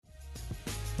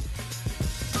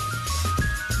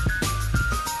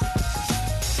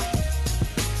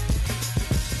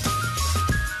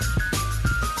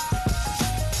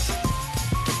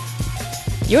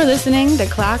You're listening to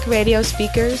Clock Radio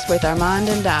Speakers with Armand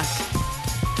and Doc.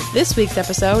 This week's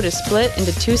episode is split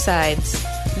into two sides.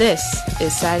 This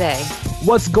is Side A.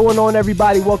 What's going on,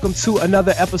 everybody? Welcome to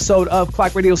another episode of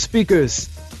Clock Radio Speakers.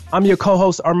 I'm your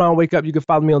co-host, Armand Wake Up. You can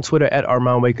follow me on Twitter at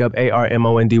Armand Wake Up,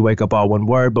 ARMOND, Wake Up, all one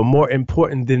word. But more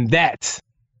important than that,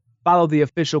 follow the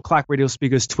official Clock Radio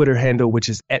Speakers Twitter handle, which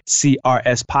is at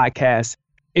CRS Podcast.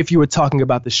 If you were talking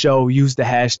about the show, use the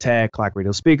hashtag Clock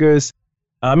Radio Speakers.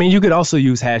 You could also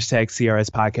use hashtag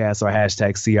CRS Podcast or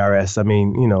hashtag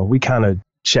CRS. We kind of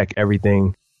check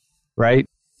everything, right?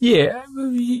 Yeah,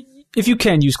 if you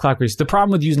can use Clock Radio. The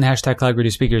problem with using hashtag Clock Radio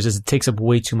Speakers is it takes up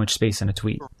way too much space in a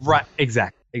tweet. Right,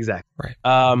 exactly. Right.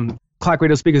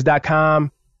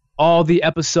 ClockRadioSpeakers.com. All the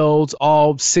episodes,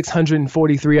 all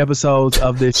 643 episodes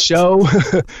of this show,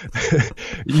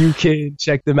 you can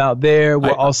check them out there.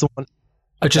 We're also on.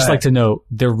 I'd just like to note,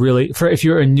 they're really, if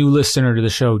you're a new listener to the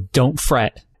show, don't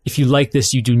fret. If you like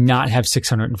this, you do not have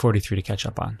 643 to catch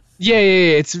up on. Yeah.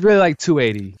 It's really like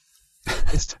 280.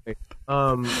 It's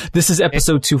 280. This is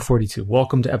episode 242.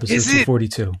 Welcome to episode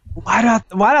 242. Why do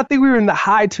I think we were in the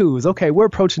high twos? Okay, we're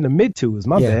approaching the mid twos.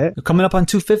 My bad. We're coming up on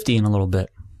 250 in a little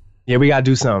bit. Yeah, we gotta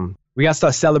do something. We gotta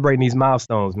start celebrating these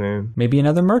milestones, man. Maybe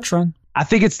another merch run. I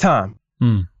think it's time.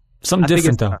 Something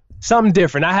different though. Something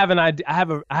different. I have an idea. I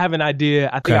have an idea.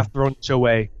 I think I've thrown it your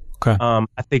way. Okay.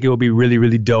 I think it will be really,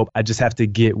 really dope. I just have to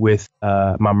get with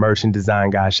my merch and design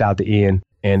guy. Shout out to Ian,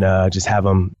 and just have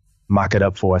him mock it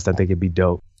up for us. I think it'd be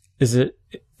dope. Is it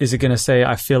going to say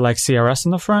I feel like CRS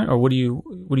in the front, or what do you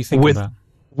think of that?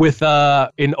 With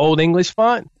in Old English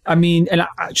font?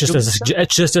 Just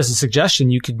as a suggestion,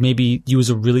 you could maybe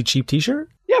use a really cheap T-shirt.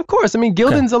 Yeah, of course.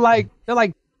 Gildans are they're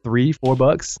like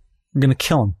 $3-4. I'm gonna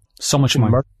kill them. So much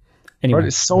money. Anyway,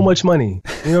 it's so much money.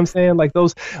 You know what I'm saying? Like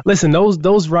those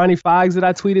Ronnie Fogs that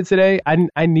I tweeted today.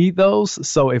 I need those.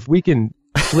 So if we can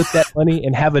flip that money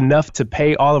and have enough to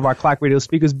pay all of our Clock Radio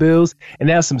Speakers bills and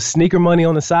have some sneaker money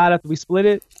on the side after we split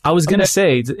it. I was gonna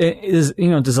say,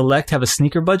 does Elect have a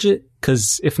sneaker budget?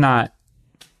 Because if not,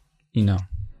 not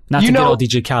to get all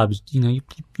DJ Khaled, you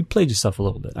played yourself a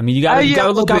little bit. You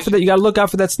gotta look out for that. You gotta look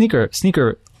out for that sneaker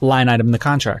line item in the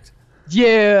contract.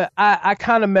 Yeah, I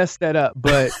kind of messed that up,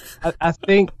 but I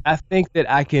think that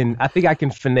I can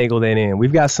finagle that in.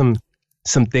 We've got some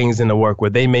things in the work where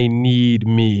they may need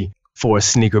me for a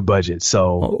sneaker budget.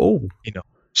 So,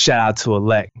 shout out to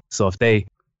Elect. So if they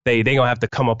gonna have to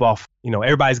come up off,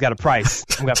 everybody's got a price.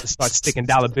 I'm gonna have to start sticking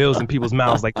dollar bills in people's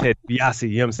mouths like Ted DiBiase.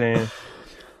 You know what I'm saying?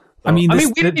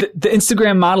 The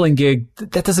Instagram modeling gig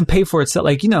that doesn't pay for itself.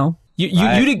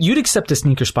 You'd accept a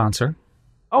sneaker sponsor.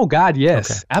 Oh God,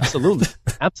 yes, okay.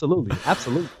 absolutely,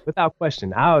 without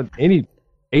question. Any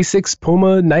Asics,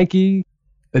 Puma, Nike,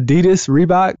 Adidas,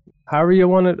 Reebok, however you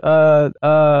want it,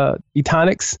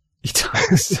 Etonics,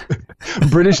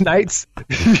 British Knights.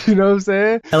 You know what I'm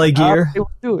saying? LA Gear,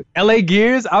 do it. LA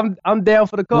Gears. I'm down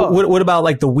for the call. What about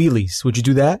like the wheelies? Would you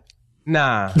do that?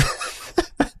 Nah.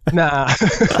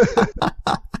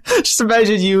 Just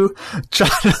imagine you trying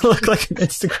to look like an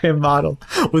Instagram model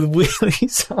with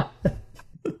wheelies on.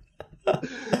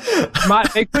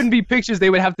 They couldn't be pictures. They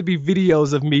would have to be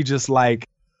videos of me just like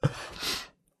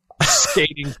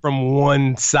skating from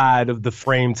one side of the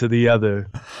frame to the other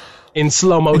in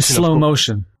slow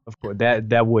motion. Of course,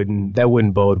 that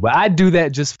wouldn't bode well. I'd do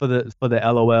that just for the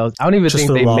LOLs. I don't even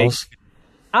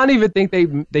think they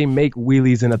make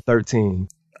wheelies in a 13.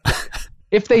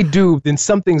 If they do, then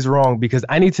something's wrong because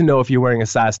I need to know if you're wearing a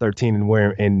size 13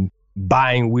 and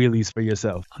buying wheelies for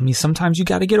yourself. Sometimes you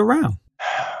got to get around.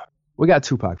 We got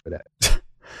Tupac for that.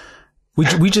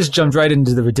 We just jumped right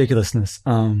into the ridiculousness.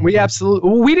 We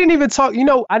didn't even talk.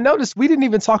 I noticed we didn't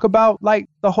even talk about like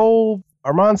the whole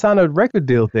Armand signed a record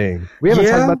deal thing. We haven't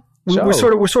talked about the show.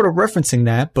 We're sort of referencing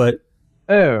that, but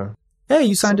hey,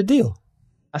 you signed a deal.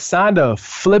 I signed a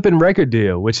flipping record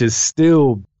deal, which is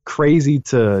still crazy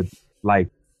to like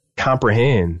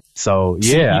comprehend. So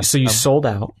yeah. So you sold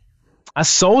out. I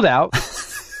sold out.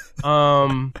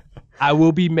 I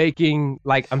will be making,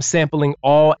 I'm sampling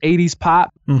all 80s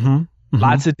pop.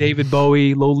 Lots of David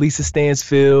Bowie, little Lisa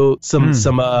Stansfield, some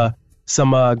Gloria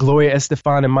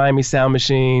Estefan and Miami Sound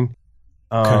Machine.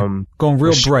 Going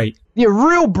real bright. Yeah,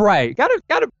 real bright.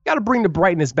 Gotta bring the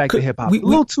brightness back to hip hop. We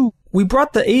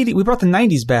brought the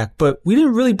 90s back, but we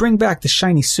didn't really bring back the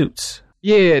shiny suits.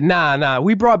 Yeah, nah.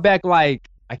 We brought back I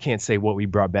can't say what we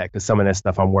brought back because some of that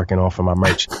stuff I'm working on for my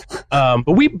merch. But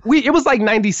it was like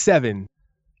 97.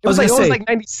 It was like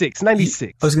 96. I was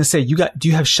going to say, do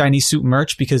you have shiny suit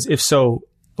merch? Because if so,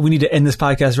 we need to end this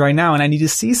podcast right now and I need to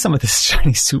see some of this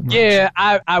shiny suit merch. Yeah,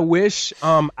 I wish.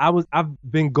 I've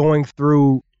been going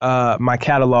through my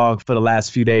catalog for the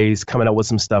last few days, coming up with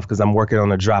some stuff because I'm working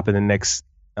on a drop in the next,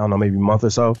 I don't know, maybe month or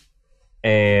so.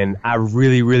 And I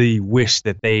really, really wish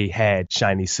that they had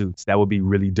shiny suits. That would be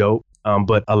really dope.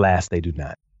 But alas, they do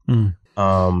not.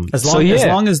 As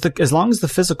long as the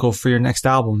physical for your next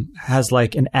album has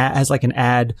like an ad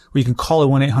where you can call a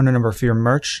 1-800 number for your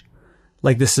merch,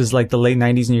 like this is like the late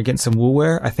 90s and you're getting some Woo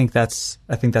wear, I think that's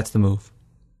the move.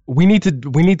 We need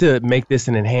to make this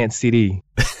an enhanced CD.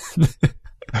 We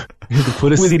need to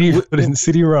put it in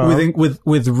CD-ROM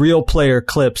with real player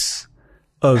clips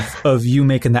of you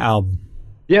making the album.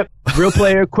 Yep, real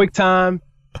player, QuickTime,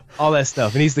 all that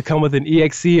stuff. It needs to come with an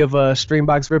EXE of a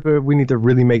Streambox Ripper. We need to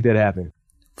really make that happen.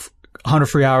 100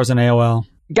 free hours on AOL.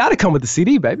 Got to come with the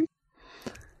CD, baby.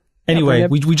 Anyway,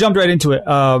 we jumped right into it.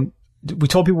 We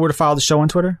told people where to follow the show on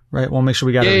Twitter, right? We'll make sure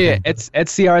we got everything. It's at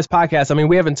CRS Podcast. I mean,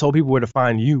 we haven't told people where to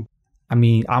find you. I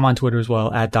mean, I'm on Twitter as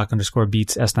well, at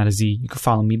Doc_Beats, S not a Z. You can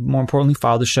follow me. More importantly,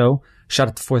 follow the show. Shout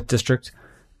out to 4th District,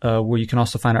 where you can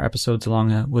also find our episodes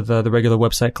along with the regular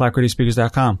website,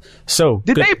 ClockRadioSpeakers.com. So,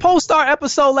 did they post our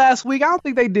episode last week? I don't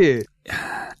think they did.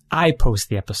 I post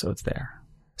the episodes there.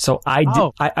 So I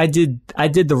did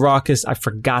the Raucous. I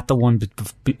forgot the one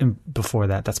before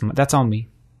that. That's on me.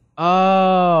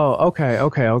 Oh, okay.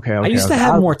 I used to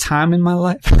have more time in my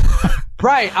life.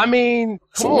 Right. I mean,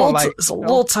 it's a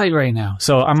little tight right now.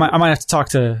 So I might have to talk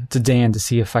to Dan to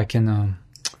see if I can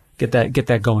get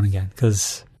that going again.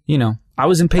 Because, I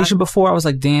was impatient before. I was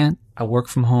like, Dan, I work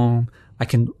from home. I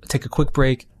can take a quick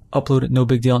break, upload it, no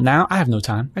big deal. Now I have no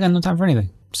time. I got no time for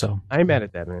anything. So I ain't mad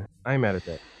at that, man. I ain't mad at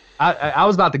that. I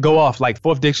was about to go off like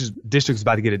 4th District's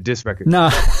about to get a diss record. No.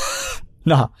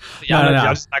 Y'all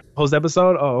just like post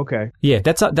episode? Oh, okay. Yeah,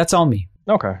 that's on me.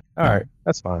 Okay. All right.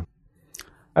 That's fine.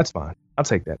 I'll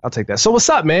take that. So what's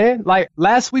up, man? Like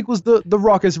last week was the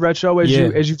Raucous Retro as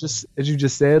you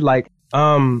just said. Like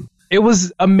it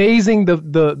was amazing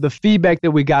the feedback that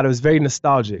we got. It was very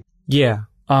nostalgic. Yeah.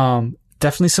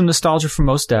 Definitely some nostalgia for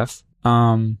Mos Def.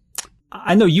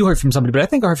 I know you heard from somebody, but I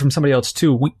think I heard from somebody else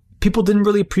too. People didn't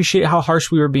really appreciate how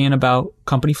harsh we were being about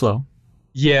Company Flow.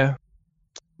 Yeah.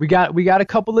 We got a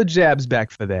couple of jabs back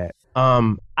for that.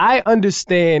 I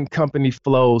understand Company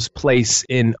Flow's place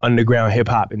in underground hip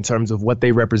hop in terms of what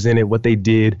they represented, what they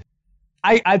did.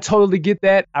 I totally get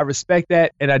that. I respect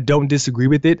that, and I don't disagree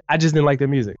with it. I just didn't like their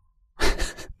music.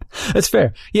 That's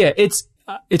fair. Yeah, it's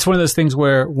one of those things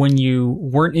where when you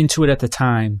weren't into it at the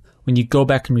time, when you go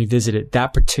back and revisit it,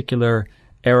 that particular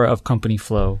era of Company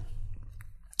Flow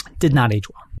did not age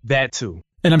well. That too.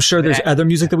 And I'm sure there's other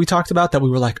music that we talked about that we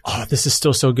were like, oh, this is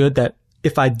still so good that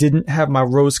if I didn't have my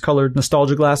rose-colored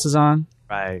nostalgia glasses on,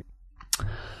 right,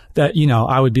 that,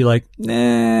 I would be like,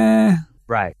 nah.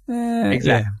 Right.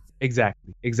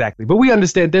 Exactly. But we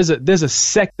understand there's a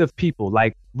sect of people.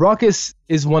 Like Raucous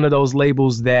is one of those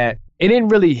labels that it didn't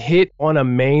really hit on a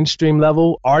mainstream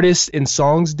level. Artists and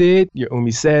songs did. Your Umi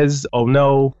Says, Oh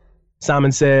No,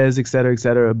 Simon Says, et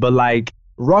cetera. But like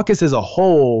Raucous as a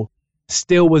whole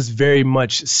still was very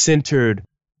much centered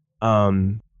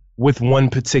with one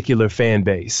particular fan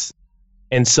base.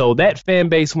 And so that fan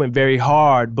base went very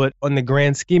hard, but on the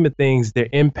grand scheme of things, their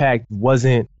impact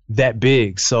wasn't that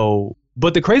big. So,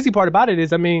 but the crazy part about it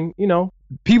is, I mean,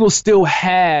 people still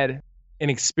had an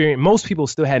experience. Most people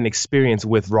still had an experience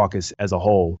with Raucous as a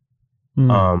whole.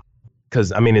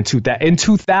 Because, I mean, in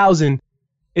 2000,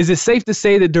 is it safe to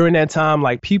say that during that time,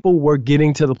 like people were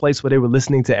getting to the place where they were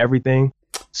listening to everything?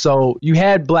 So you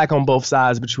had Black on both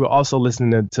sides, but you were also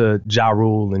listening to Ja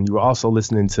Rule, and you were also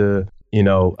listening to,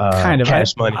 kind of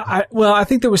Cash Money. I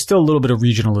think there was still a little bit of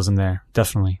regionalism there,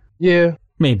 definitely. Yeah,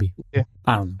 maybe. Yeah.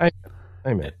 I don't know.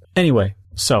 Amen. Anyway,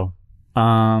 so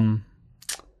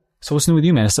what's new with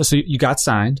you, man? So you got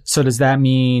signed. So does that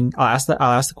mean I'll ask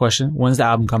the question? When's the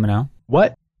album coming out?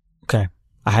 What? Okay.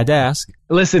 I had to ask.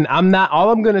 Listen,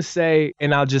 all I'm going to say,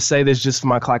 and I'll just say this just for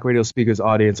my Clock Radio Speakers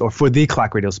audience, or for the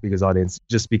Clock Radio Speakers audience,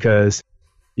 just because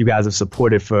you guys have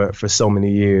supported for so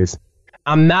many years.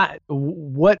 The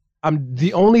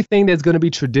only thing that's going to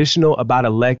be traditional about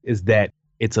Elect is that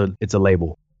it's a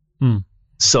label.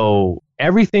 So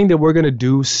everything that we're going to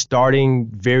do starting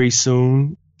very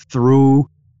soon through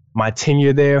my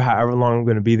tenure there, however long I'm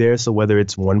going to be there, so whether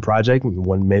it's one project,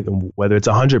 whether it's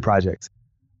 100 projects,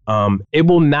 it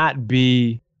will not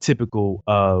be typical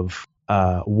of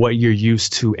what you're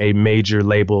used to a major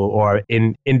label or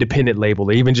an independent label,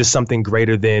 or even just something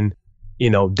greater than,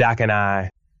 Doc and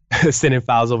I sending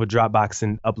files over Dropbox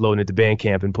and uploading it to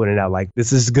Bandcamp and putting it out. Like,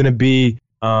 this is going to be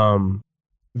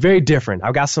very different.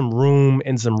 I've got some room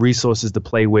and some resources to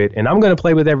play with, and I'm going to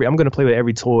play with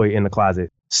every toy in the closet.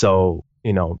 So,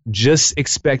 just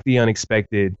expect the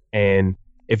unexpected. And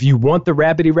if you want the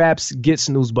Rapidy Raps, get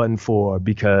Snooze Button 4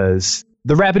 because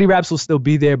the Rapidy Raps will still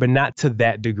be there, but not to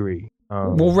that degree.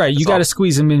 Well, right. You got to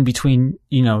squeeze them in between,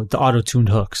 you know, the auto-tuned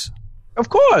hooks. Of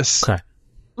course. Okay.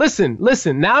 Listen.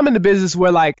 Now I'm in the business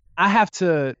where like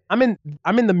I'm in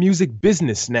the music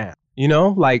business now, you know,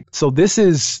 like, so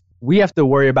we have to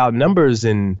worry about numbers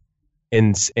and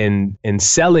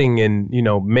selling and, you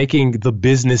know, making the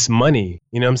business money.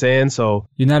 You know what I'm saying? So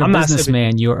you're not a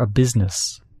businessman. You're a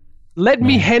business. Let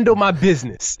me handle my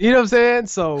business. You know what I'm saying?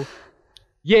 So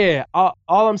yeah, all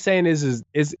I'm saying is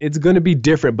it's going to be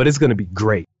different, but it's going to be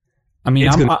great. I mean,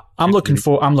 I'm looking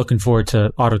forward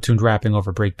to auto-tuned rapping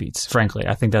over breakbeats. Frankly,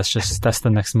 I think that's the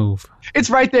next move. It's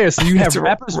right there. So you have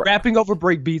rappers rapping over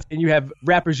breakbeats, and you have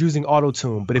rappers using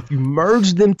auto-tune. But if you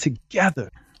merge them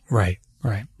together, right,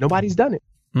 nobody's done it.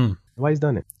 Nobody's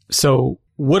done it. So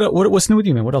what's new with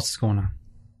you, man? What else is going on?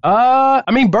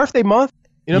 I mean, birthday month.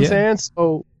 You know what I'm saying?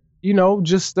 So you know,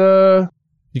 just you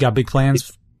got big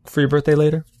plans for your birthday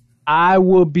later? I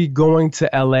will be going to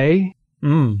LA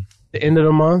the end of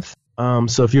the month.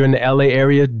 So if you're in the LA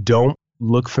area, don't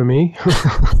look for me.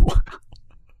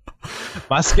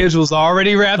 My schedule's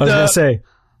already wrapped up. I was going to say,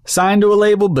 signed to a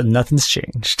label, but nothing's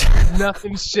changed.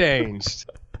 Nothing's changed.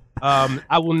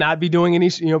 I will not be doing any,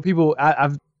 you know, people,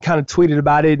 I've kind of tweeted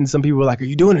about it and some people were like, are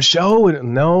you doing a show?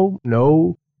 And no,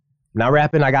 not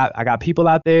rapping. I got people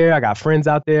out there. I got friends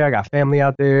out there. I got family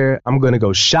out there. I'm going to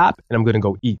go shop and I'm going to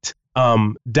go eat.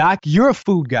 Doc, you're a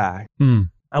food guy.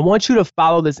 I want you to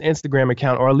follow this Instagram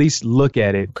account or at least look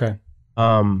at it. Okay.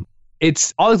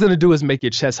 It's all it's going to do is make your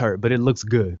chest hurt, but it looks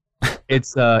good.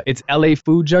 It's LA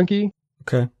Food Junkie.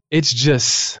 Okay. It's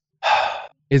just,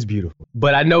 it's beautiful.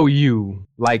 But I know you're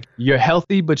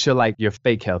healthy, but you're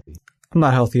fake healthy. I'm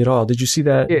not healthy at all. Did you see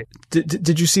that? Yeah.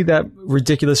 Did you see that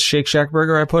ridiculous Shake Shack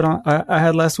burger I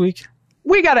had last week?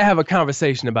 We got to have a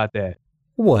conversation about that.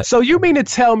 What? So you mean to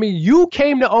tell me you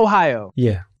came to Ohio?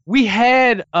 Yeah. We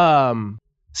had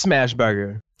Smash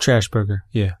Burger. Trash burger.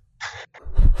 Yeah.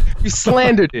 You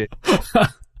slandered it.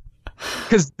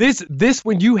 Because this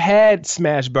when you had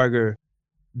Smash Burger,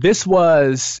 this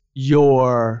was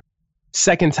your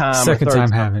second time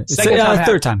having it.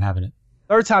 Third time having it.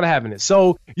 Third time having it.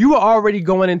 So you were already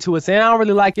going into it saying, I don't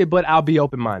really like it, but I'll be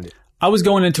open-minded. I was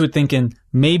going into it thinking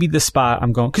maybe the spot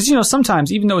I'm going, because, you know,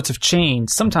 sometimes, even though it's a chain,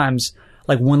 sometimes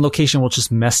like one location will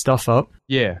just mess stuff up.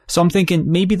 Yeah. So I'm thinking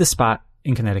maybe the spot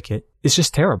in Connecticut is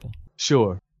just terrible.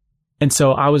 Sure. And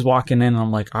so I was walking in and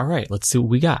I'm like, all right, let's see what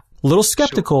we got. A little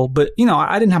skeptical, but, you know,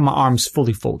 I didn't have my arms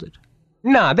fully folded.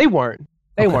 Nah, they weren't.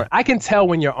 They weren't. I can tell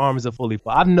when your arms are fully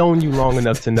folded. I've known you long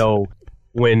enough to know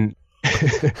when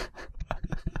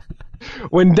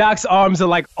when Doc's arms are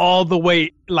like all the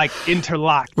way like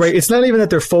interlocked. Right. It's not even that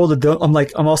they're folded.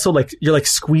 I'm also like, you're like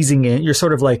squeezing in. You're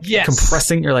sort of like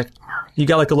compressing. You're like, you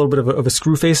got like a little bit of a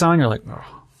screw face on. You're like,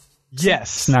 oh.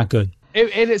 Yes. It's not good.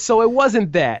 So it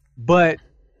wasn't that. But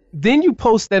then you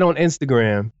post that on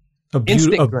Instagram. A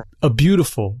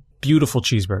beautiful, beautiful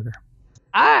cheeseburger.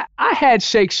 I had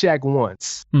Shake Shack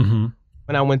once when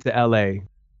I went to LA.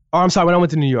 Oh, I'm sorry, when I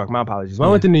went to New York. My apologies. When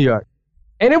I went to New York.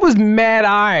 And it was mad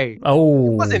eye.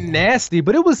 Oh. It wasn't nasty,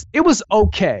 but it was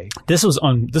okay. This was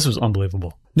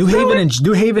unbelievable. New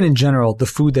Haven in general, the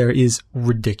food there is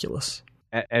ridiculous.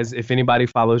 As if anybody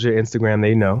follows your Instagram,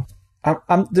 they know.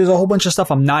 There's a whole bunch of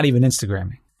stuff I'm not even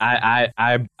Instagramming.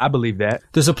 I believe that.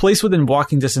 There's a place within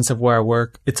walking distance of where I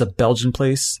work. It's a Belgian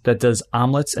place that does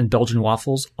omelets and Belgian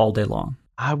waffles all day long.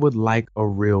 I would like a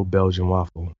real Belgian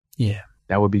waffle. Yeah.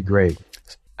 That would be great.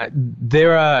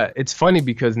 It's funny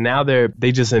because now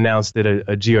they just announced that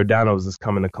a Giordano's is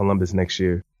coming to Columbus next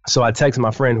year. So I text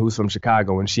my friend who's from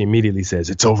Chicago and she immediately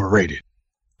says it's overrated.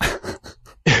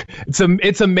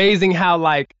 It's amazing how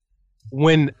like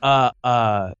when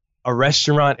a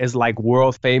restaurant is like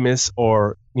world famous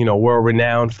or, you know, world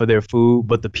renowned for their food,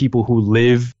 but the people who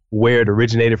live where it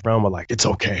originated from are like, it's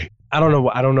okay. I don't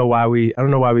know why we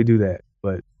do that,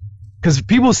 but because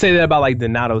people say that about like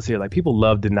Donato's here. Like people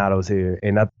love Donato's here,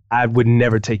 and I would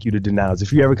never take you to Donato's.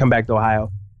 If you ever come back to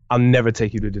Ohio, I'll never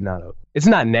take you to Donato's. It's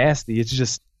not nasty. It's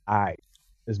just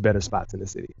there's better spots in the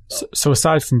city. So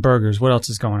aside from burgers, what else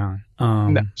is going on?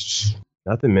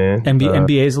 Nothing, man.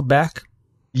 NBA's back.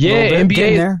 Yeah,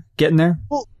 NBA getting there.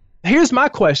 Well, here's my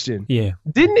question. Yeah,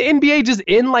 didn't the NBA just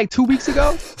end like 2 weeks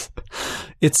ago?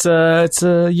 It's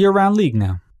a year-round league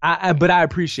now. But I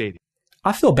appreciate it.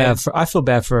 I feel bad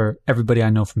for everybody I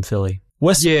know from Philly.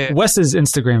 Wes's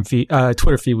Instagram feed,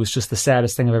 Twitter feed was just the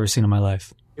saddest thing I've ever seen in my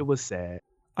life. It was sad.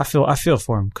 I feel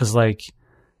for him because, like,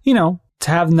 you know,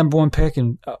 to have the number one pick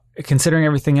and considering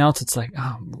everything else, it's like,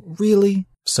 oh, really?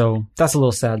 So that's a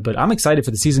little sad, but I'm excited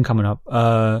for the season coming up.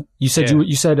 You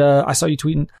said I saw you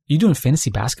tweeting. You doing fantasy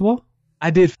basketball? I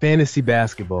did fantasy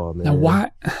basketball, man. Now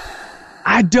why?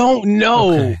 I don't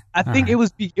know. Okay. I think it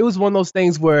was one of those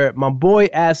things where my boy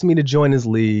asked me to join his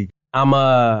league.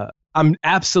 I'm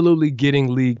absolutely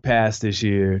getting league pass this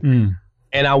year,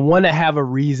 and I want to have a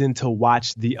reason to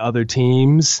watch the other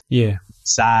teams. Yeah.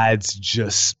 Besides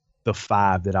just the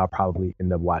 5 that I'll probably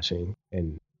end up watching,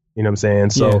 and you know what I'm saying.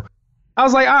 So I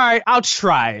was like, all right, I'll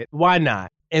try it. Why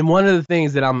not? And one of the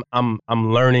things that I'm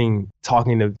learning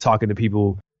talking to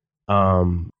people,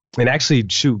 and actually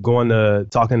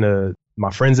talking to my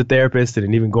friends, a therapist,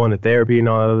 and even going to therapy and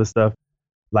all that other stuff.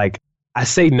 Like, I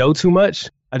say no too much.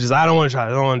 I don't want to try it. I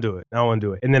don't want to do it. I don't want to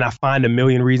do it. And then I find a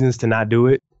million reasons to not do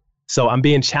it. So I'm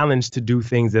being challenged to do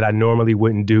things that I normally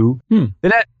wouldn't do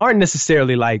that aren't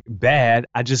necessarily like bad.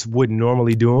 I just wouldn't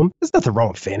normally do them. There's nothing wrong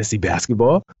with fantasy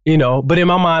basketball, you know. But in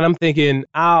my mind, I'm thinking,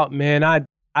 oh man, I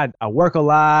work a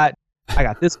lot. I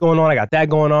got this going on. I got that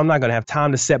going on. I'm not going to have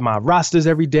time to set my rosters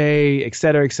every day, et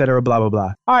cetera, blah, blah,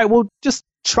 blah. All right, well, just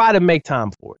try to make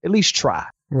time for it. At least try.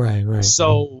 Right.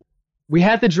 So we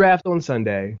had the draft on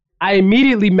Sunday. I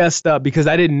immediately messed up because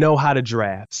I didn't know how to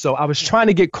draft. So I was trying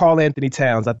to get Karl Anthony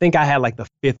Towns. I think I had like the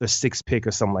 5th or 6th pick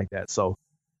or something like that. So,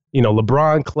 you know,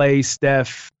 LeBron, Clay,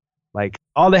 Steph, like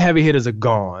all the heavy hitters are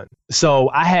gone. So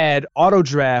I had auto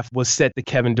draft was set to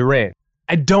Kevin Durant.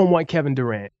 I don't want Kevin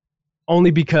Durant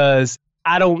only because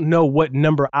I don't know what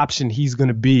number option he's going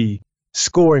to be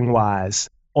scoring wise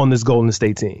on this Golden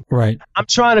State team. Right. I'm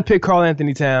trying to pick Karl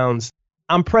Anthony Towns.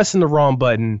 I'm pressing the wrong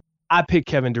button. I picked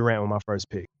Kevin Durant with my first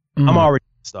pick. I'm already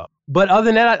messed up. But other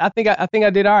than that, I think I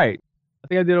did all right. I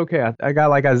think I did okay. I got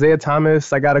like Isaiah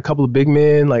Thomas. I got a couple of big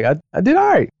men. Like I did all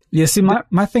right. Yeah. See,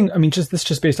 my thing. I mean,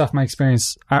 just based off my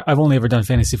experience, I've only ever done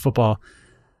fantasy football.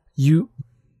 You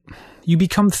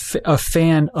become a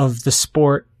fan of the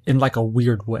sport in like a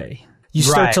weird way. You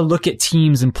start to look at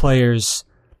teams and players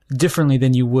differently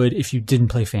than you would if you didn't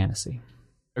play fantasy.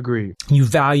 Agreed. You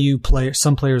value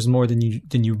some players more than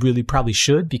you really probably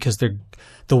should because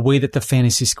the way that the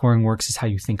fantasy scoring works is how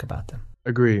you think about them.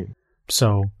 Agreed.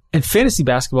 So, and fantasy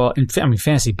basketball,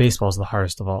 fantasy baseball is the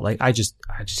hardest of all. Like, I just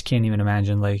can't even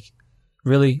imagine, like,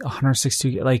 really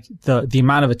 162, like the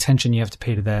amount of attention you have to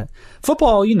pay to that.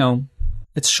 Football, you know,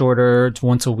 it's shorter. It's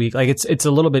once a week. Like, it's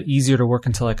a little bit easier to work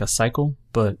into like a cycle,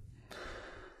 but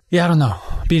yeah, I don't know.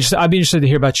 I'd be interested to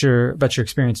hear about your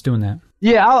experience doing that.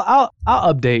 Yeah, I'll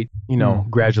update, you know,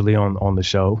 gradually on the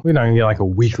show. We're not gonna get like a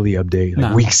weekly update,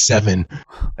 like week 7.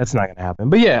 That's not gonna happen.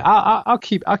 But yeah, I'll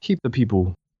keep the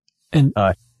people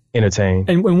entertained.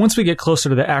 And once we get closer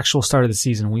to the actual start of the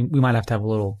season, we might have to have a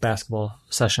little basketball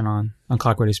session on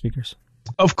Clock Radio Speakers.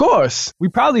 Of course, we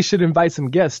probably should invite some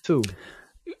guests too.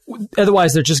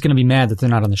 Otherwise, they're just gonna be mad that they're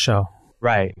not on the show.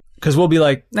 Right. Because we'll be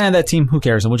like, that team, who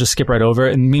cares? And we'll just skip right over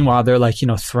it. And meanwhile, they're like, you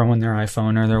know, throwing their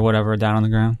iPhone or their whatever down on the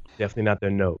ground. Definitely not their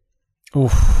Note.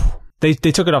 Oof. They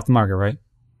took it off the market, right?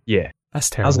 Yeah. That's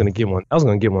terrible. I was going to get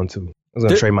one too. I was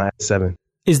going to trade my S7.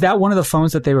 Is that one of the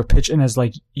phones that they were pitching as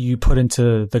like you put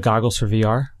into the goggles for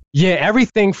VR? Yeah,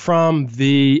 everything from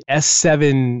the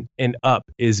S7 and up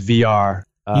is VR.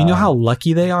 You know how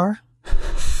lucky they are?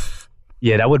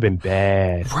 Yeah, that would have been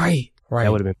bad. Right. That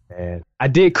would have been bad. I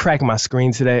did crack my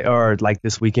screen today, or like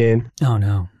this weekend. Oh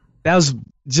no. That was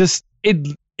just it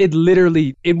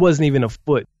literally, it wasn't even a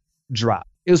foot drop.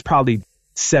 It was probably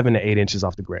 7 to 8 inches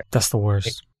off the ground. That's the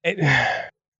worst.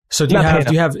 So do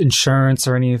you have insurance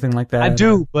or anything like that? I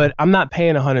do, but I'm not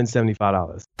paying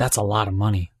 $175. That's a lot of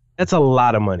money. That's a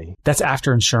lot of money. That's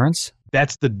after insurance?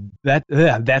 That's the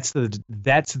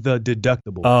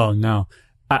deductible. Oh no.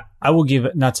 I will give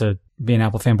it, not to be an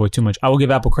Apple fanboy too much, I will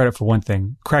give Apple credit for one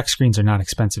thing. Cracked screens are not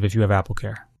expensive if you have Apple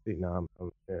Care. No,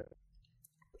 yeah.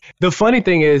 The funny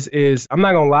thing is I'm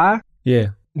not gonna lie. Yeah.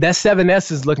 That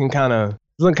 7S is looking kind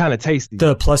of tasty.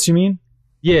 The Plus, you mean?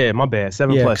 Yeah, my bad.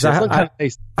 7 Plus. I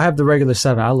have the regular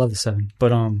 7. I love the 7,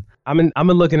 but I'm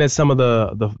looking at some of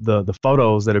the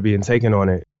photos that are being taken on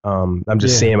it. I'm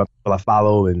just seeing people I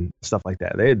follow and stuff like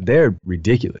that. They're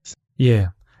ridiculous. Yeah.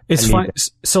 It's fun.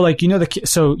 So like, you know,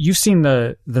 so you've seen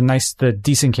the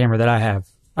decent camera that I have.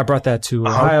 I brought that to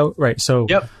Ohio. Right. So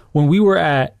when we were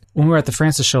at the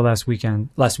Francis show last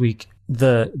week,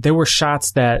 there were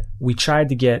shots that we tried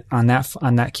to get on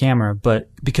that camera, but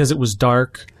because it was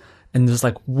dark and there's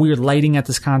like weird lighting at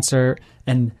this concert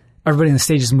and everybody on the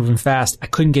stage is moving fast, I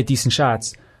couldn't get decent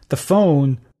shots. The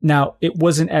phone, now it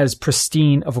wasn't as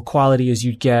pristine of a quality as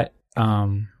you'd get,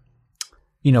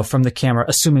 you know, from the camera,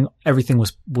 assuming everything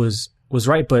was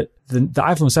right. But the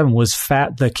iPhone 7 was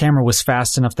fat. The camera was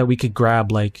fast enough that we could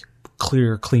grab like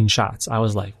clear, clean shots. I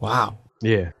was like, wow.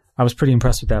 Yeah. I was pretty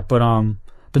impressed with that. But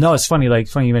no, it's funny. Like,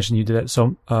 funny you mentioned you did that.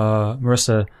 So,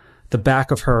 Marissa, the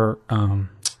back of her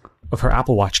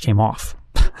Apple Watch came off.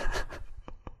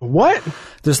 What?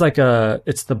 There's like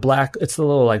it's the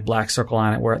little like black circle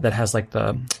on it that has like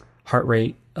the heart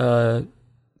rate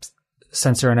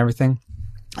sensor and everything.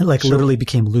 It like literally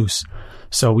became loose.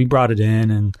 So we brought it in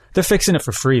and they're fixing it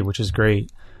for free, which is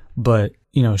great. But,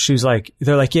 you know, she was like,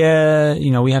 they're like, yeah,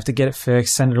 you know, we have to get it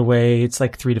fixed, send it away. It's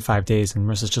like 3 to 5 days. And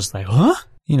Marissa's just like, huh?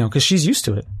 You know, cause she's used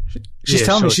to it. She's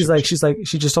telling me, she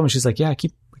just told me, she's like, yeah, I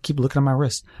keep looking at my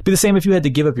wrist. Be the same if you had to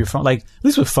give up your phone. Like, at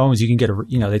least with phones, you can get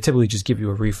they typically just give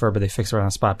you a refurb or they fix it right on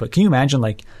the spot. But can you imagine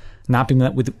like not being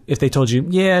that if they told you,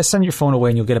 yeah, send your phone away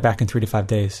and you'll get it back in 3 to 5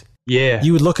 days. Yeah.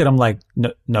 You would look at them like,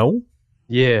 no.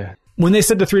 Yeah. When they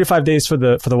said the 3 to 5 days for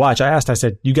the watch, I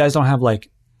said, you guys don't have like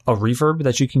a refurb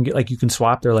that you can get, like you can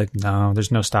swap? They're like, no,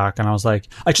 there's no stock. And I was like,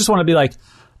 I just want to be like,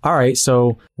 all right,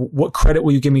 so what credit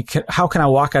will you give me? How can I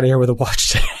walk out of here with a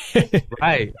watch today?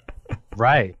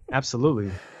 Right.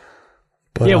 Absolutely.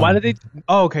 But, yeah. Why did they?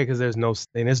 Oh, okay. Because there's no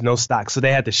stock. So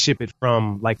they had to ship it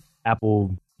from like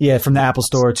Apple. Yeah. From the Apple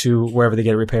store to wherever they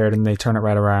get it repaired and they turn it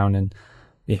right around. And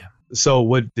yeah. So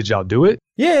what did y'all do it?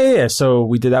 Yeah. So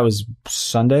we did, that was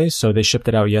Sunday. So they shipped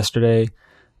it out yesterday.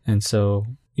 And so,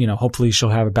 you know, hopefully she'll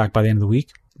have it back by the end of the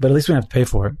week, but at least we don't have to pay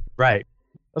for it. Right.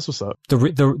 That's what's up.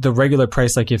 The regular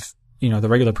price, like if, you know, the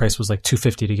regular price was like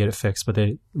 $250 to get it fixed, but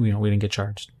we didn't get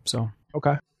charged. So.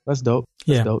 Okay. That's dope.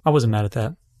 I wasn't mad at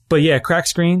that. But yeah, crack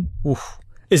screen. Oof.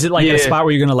 Is it like a spot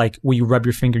where you're going to like, will you rub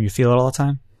your finger and you feel it all the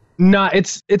time? Nah,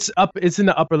 it's up. It's in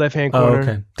the upper left-hand corner. Oh,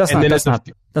 okay. That's not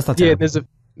terrible. Yeah,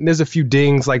 there's a few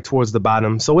dings like towards the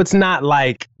bottom. So it's not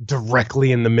like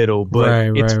directly in the middle,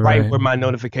 but it's right where my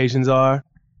notifications are.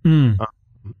 Mm.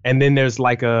 And then there's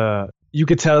like you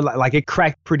could tell like it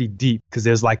cracked pretty deep because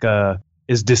there's like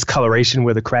is discoloration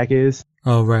where the crack is.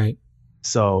 Oh, right.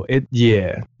 So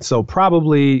so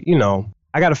probably, you know,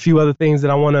 I got a few other things that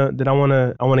I want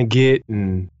to get,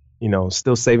 and, you know,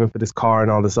 still saving for this car and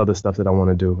all this other stuff that I want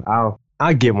to do.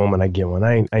 I'll get one when I get one.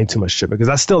 I ain't too much tripping because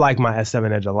I still like my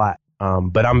S7 Edge a lot.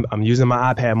 But I'm using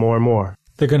my iPad more and more.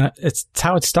 It's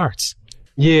how it starts.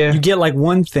 Yeah. You get like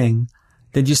one thing,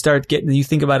 then you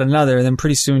think about another, and then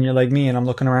pretty soon you're like me and I'm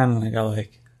looking around and I got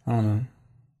like, I don't know,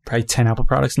 probably 10 Apple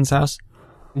products in this house.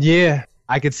 Yeah,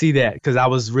 I could see that because I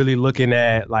was really looking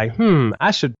at like,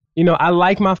 I should, you know, I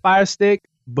like my Fire Stick,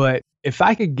 but if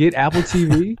I could get Apple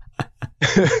TV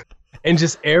and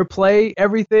just AirPlay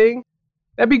everything,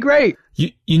 that'd be great.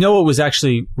 You know what was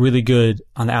actually really good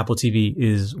on the Apple TV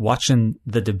is watching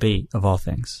the debate of all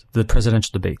things, the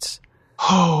presidential debates.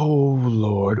 Oh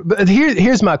Lord! But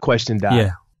here's my question, Doc.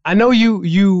 Yeah, I know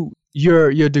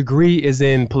your degree is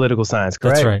in political science,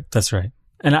 correct? That's right.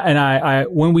 And I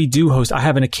when we do host, I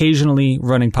have an occasionally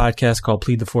running podcast called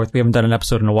Plead the Fourth. We haven't done an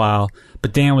episode in a while,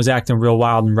 but Dan was acting real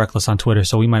wild and reckless on Twitter,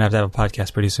 so we might have to have a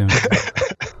podcast pretty soon.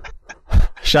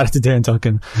 Shout out to Dan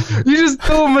Duncan. You just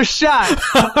threw him a shot.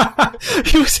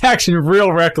 He was acting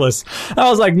real reckless. I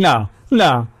was like, nah.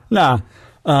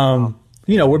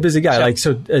 You know, we're a busy guy. Like,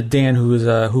 so Dan,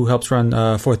 who helps run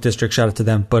 4th District, shout out to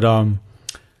them. But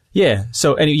yeah.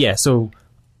 So anyway, yeah. So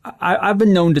I've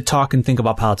been known to talk and think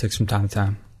about politics from time to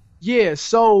time. Yeah.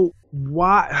 So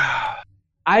why?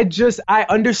 I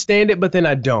understand it, but then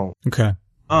I don't. Okay.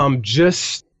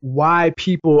 Just why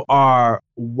people are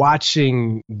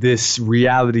watching this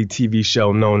reality TV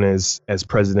show known as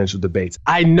presidential debates.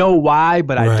 I know why,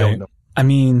 but I don't know. I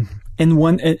mean,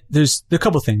 there's a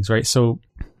couple things, right? So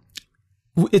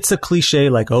it's a cliche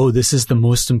like, oh, this is the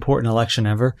most important election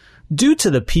ever. Due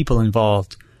to the people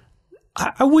involved,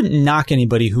 I wouldn't knock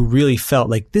anybody who really felt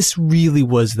like this really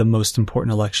was the most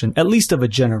important election, at least of a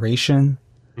generation,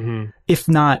 if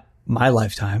not my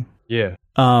lifetime. Yeah.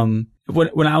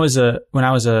 When I was a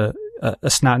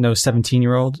snot-nosed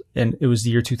 17-year-old, and it was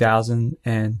the year 2000,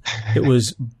 and it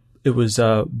was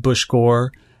Bush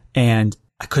Gore, and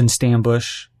I couldn't stand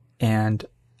Bush, and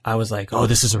I was like, oh,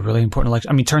 this is a really important election.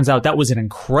 I mean, turns out that was an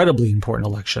incredibly important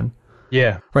election.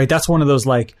 Yeah. Right? That's one of those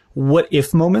like what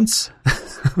if moments.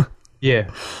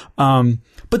 Yeah.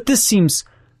 But this seems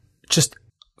just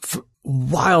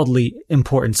wildly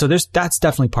important. So that's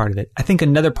definitely part of it. I think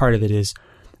another part of it is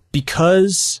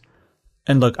because,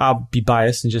 and look, I'll be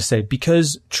biased and just say,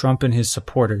 because Trump and his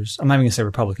supporters, I'm not even going to say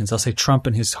Republicans, I'll say Trump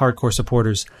and his hardcore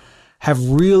supporters have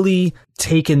really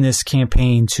taken this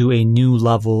campaign to a new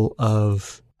level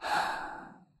of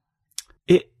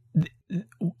it.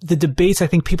 The debates, I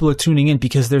think people are tuning in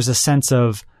because there's a sense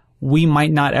of, we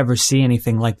might not ever see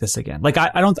anything like this again. Like,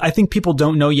 I think people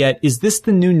don't know yet, is this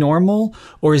the new normal,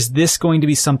 or is this going to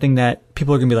be something that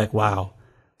people are going to be like, wow,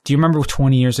 Do you remember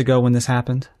 20 years ago when this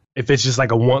happened? If it's just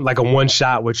like a one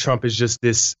shot where Trump is just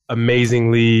this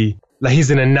amazingly, like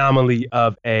he's an anomaly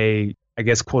of a, I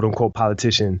guess, quote unquote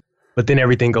politician, but then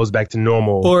everything goes back to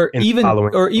normal. Or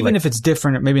even if it's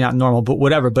different, maybe not normal, but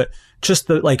whatever. But just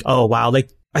the like, oh wow, like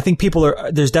I think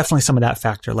there's definitely some of that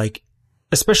factor, like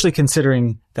especially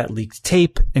considering that leaked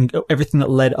tape and everything that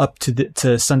led up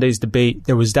to Sunday's debate.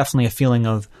 There was definitely a feeling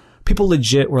of people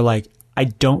legit were like, I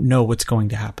don't know what's going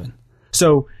to happen.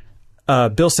 So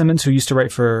Bill Simmons, who used to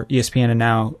write for ESPN and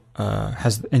now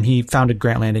he founded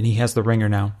Grantland and he has The Ringer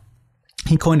now.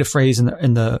 He coined a phrase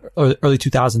in the early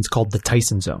 2000s called the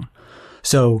Tyson zone.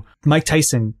 So Mike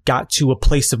Tyson got to a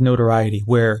place of notoriety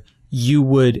where you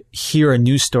would hear a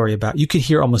news story you could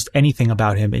hear almost anything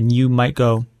about him and you might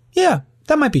go, yeah,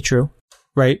 that might be true.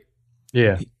 Right?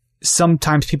 Yeah.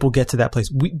 Sometimes people get to that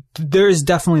place. There is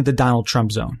definitely the Donald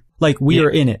Trump zone. Like we are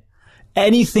in it.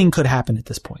 Anything could happen at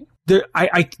this point.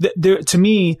 To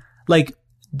me, like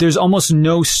there's almost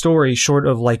no story short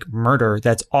of like murder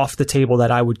that's off the table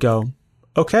that I would go,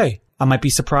 okay, I might be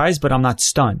surprised, but I'm not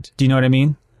stunned. Do you know what I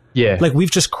mean? Yeah. Like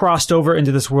we've just crossed over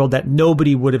into this world that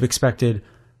nobody would have expected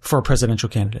for a presidential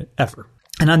candidate ever.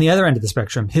 And on the other end of the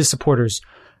spectrum, his supporters,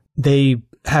 they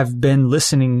have been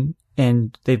listening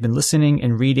and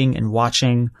reading and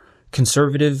watching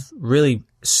conservative, really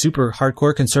super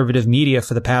hardcore conservative media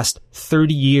for the past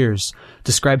 30 years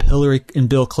describe Hillary and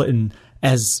Bill Clinton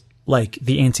as like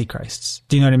the antichrists.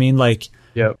 Do you know what I mean? Like,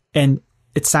 yep. And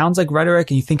it sounds like rhetoric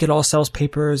and you think it all sells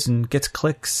papers and gets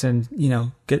clicks and, you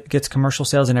know, gets commercial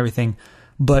sales and everything.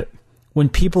 But when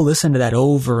people listen to that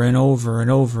over and over and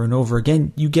over and over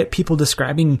again, you get people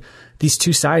describing these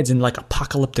two sides in like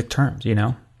apocalyptic terms, you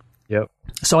know? Yep.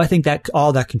 So I think that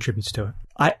all that contributes to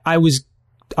it. I was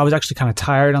actually kind of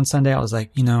tired on Sunday. I was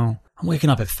like, you know, I'm waking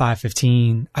up at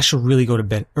 5:15. I should really go to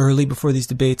bed early before these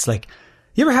debates. Like,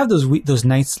 you ever have those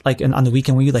nights like on the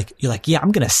weekend where you're like, yeah,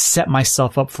 I'm going to set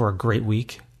myself up for a great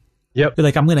week. Yep. You're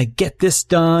like, I'm going to get this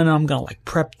done. I'm going to like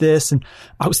prep this. And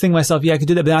I was thinking to myself, yeah, I could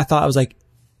do that. But then I was like,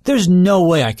 there's no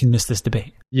way I can miss this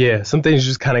debate. Yeah. Some things you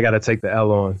just kind of got to take the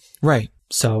L on. Right.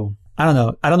 So I don't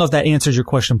know. I don't know if that answers your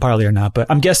question partly or not, but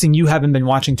I'm guessing you haven't been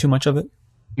watching too much of it.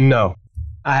 No,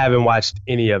 I haven't watched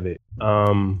any of it.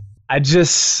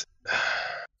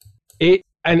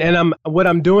 What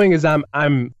I'm doing is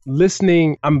I'm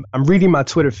listening, I'm reading my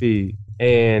Twitter feed,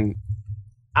 and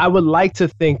I would like to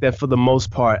think that for the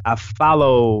most part I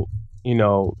follow, you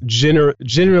know,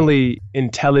 generally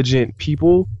intelligent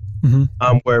people,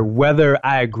 where whether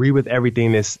I agree with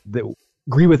everything they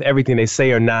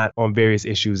say or not on various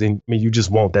issues, and I mean, you just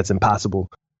won't, that's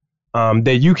impossible.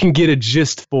 That you can get a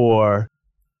gist for,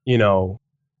 you know,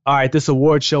 all right, this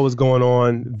award show is going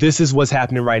on. This is what's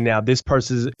happening right now. This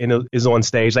person is on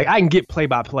stage. Like I can get play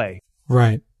by play.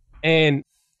 Right. And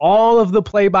all of the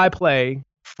play by play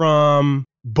from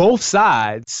both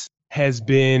sides has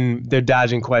been they're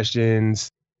dodging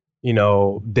questions. You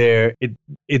know,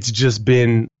 it's just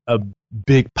been a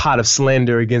big pot of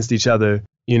slander against each other.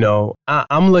 You know,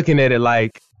 I'm looking at it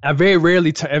like I very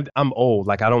rarely I'm old.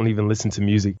 Like I don't even listen to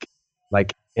music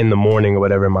like in the morning or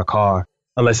whatever in my car.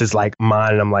 Unless it's like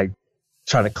mine and I'm like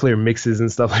trying to clear mixes and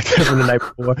stuff like that from the night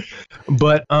before.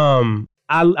 But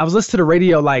I was listening to the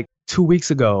radio like 2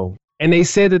 weeks ago and they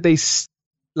said that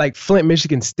like Flint,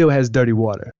 Michigan still has dirty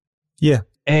water. Yeah.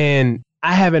 And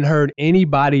I haven't heard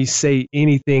anybody say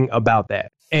anything about that.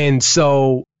 And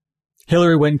so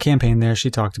Hillary went and campaigned there.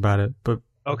 She talked about it, but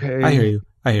okay. I hear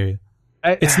you.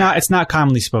 It's not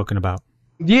commonly spoken about.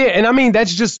 Yeah, and I mean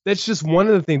that's just one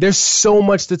of the things. There's so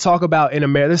much to talk about in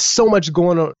America. There's so much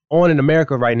going on in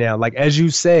America right now. Like as you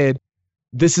said,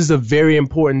 this is a very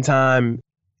important time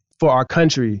for our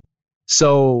country.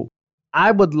 So I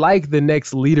would like the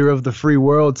next leader of the free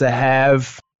world to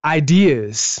have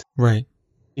ideas. Right.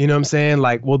 You know what I'm saying?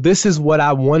 Like, well, this is what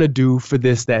I want to do for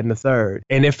this, that, and the third.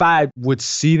 And if I would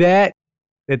see that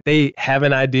they have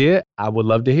an idea, I would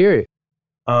love to hear it.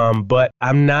 But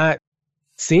I'm not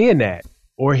seeing that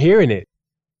or hearing it,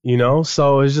 you know?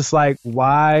 So it's just like,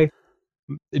 why?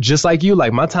 Just like you,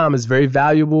 like my time is very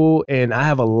valuable and I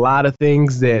have a lot of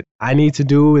things that I need to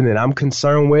do and that I'm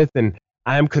concerned with. And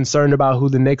I am concerned about who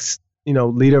the next, you know,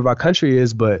 leader of our country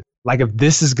is. But like, if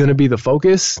this is going to be the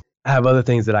focus, I have other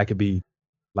things that I could be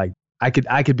like, I could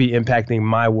be impacting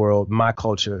my world, my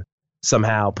culture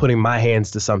somehow, putting my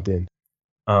hands to something.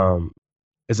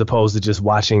 As opposed to just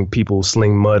watching people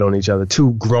sling mud on each other,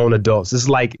 two grown adults. It's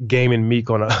like gaming Meek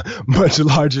on a much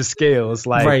larger scale. It's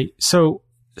like, right. So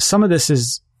some of this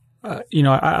is, you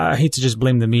know, I hate to just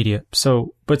blame the media.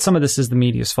 But some of this is the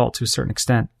media's fault to a certain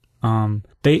extent.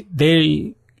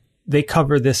 They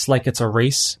cover this like it's a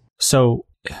race. So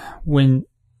when,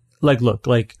 look,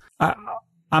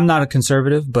 I'm not a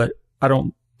conservative, but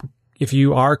if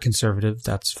you are conservative,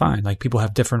 that's fine. Like, people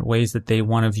have different ways that they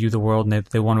want to view the world and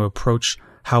they want to approach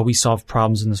how we solve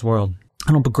problems in this world.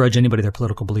 I don't begrudge anybody their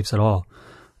political beliefs at all.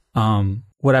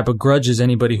 What I begrudge is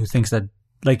anybody who thinks that,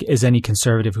 is any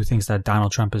conservative who thinks that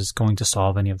Donald Trump is going to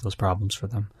solve any of those problems for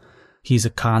them. He's a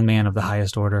con man of the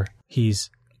highest order. He's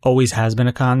always has been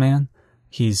a con man.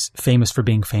 He's famous for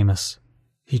being famous.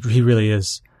 He really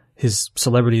is. His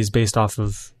celebrity is based off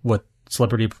of what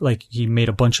celebrity, he made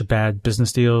a bunch of bad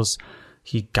business deals.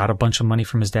 He got a bunch of money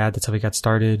from his dad. That's how he got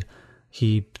started.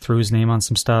 He threw his name on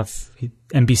some stuff.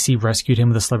 NBC rescued him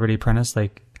with a Celebrity Apprentice. The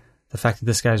fact that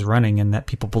this guy's running and that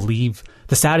people believe,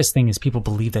 the saddest thing is people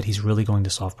believe that he's really going to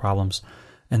solve problems.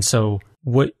 And so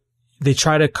what they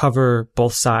try to cover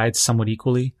both sides somewhat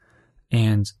equally.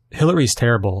 And Hillary's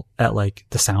terrible at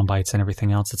the sound bites and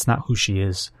everything else. It's not who she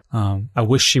is. I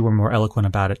wish she were more eloquent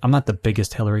about it. I'm not the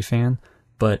biggest Hillary fan,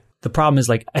 but the problem is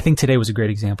I think today was a great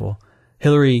example.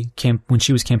 Hillary when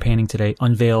she was campaigning today,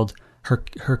 unveiled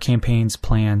her campaign's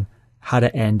plan, how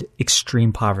to end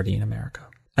extreme poverty in America.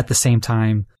 At the same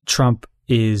time, Trump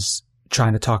is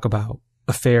trying to talk about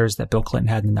affairs that Bill Clinton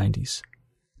had in the 90s.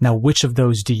 Now, which of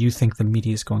those do you think the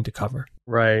media is going to cover?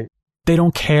 Right. They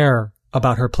don't care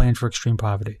about her plan for extreme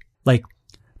poverty.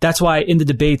 That's why in the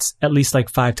debates, at least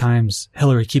 5 times,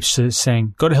 Hillary keeps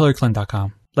saying, go to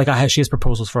HillaryClinton.com. She has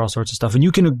proposals for all sorts of stuff, and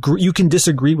you can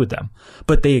disagree with them,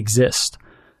 but they exist.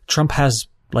 Trump has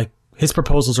his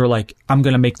proposals are I'm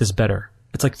going to make this better.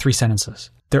 It's 3 sentences.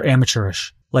 They're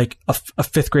amateurish. A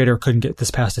 5th grader couldn't get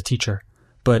this past a teacher,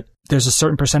 but there's a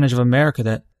certain percentage of America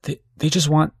that they just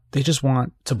want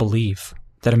to believe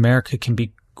that America can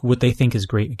be what they think is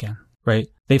great again, right?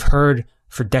 They've heard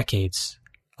for decades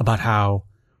about how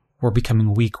we're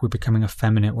becoming weak, we're becoming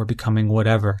effeminate, we're becoming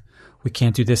whatever. We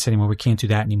can't do this anymore, we can't do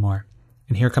that anymore.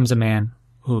 And here comes a man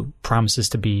who promises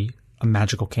to be a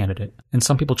magical candidate. And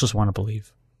some people just want to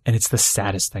believe. And it's the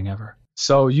saddest thing ever.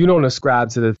 So you don't ascribe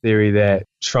to the theory that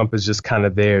Trump is just kind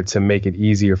of there to make it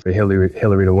easier for Hillary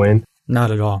to win? Not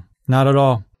at all. Not at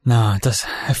all. No, it does.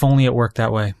 If only it worked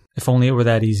that way. If only it were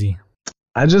that easy.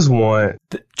 I just want...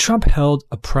 Trump held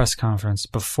a press conference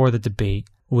before the debate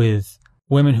with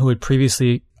women who had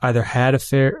previously either had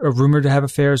or rumored to have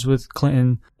affairs with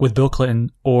Bill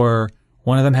Clinton, or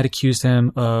one of them had accused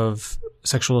him of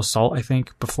sexual assault, I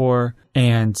think, before.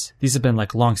 And these have been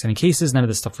long-standing cases. None of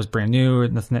this stuff was brand new or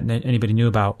nothing that anybody knew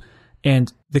about.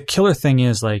 And the killer thing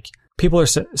is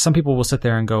some people will sit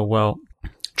there and go, well,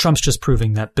 Trump's just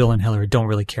proving that Bill and Hillary don't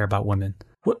really care about women.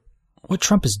 What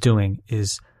Trump is doing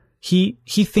is he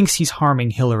thinks he's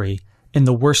harming Hillary in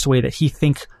the worst way that he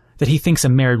thinks a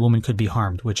married woman could be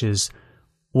harmed, which is,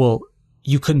 well,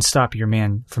 you couldn't stop your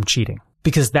man from cheating.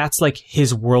 Because that's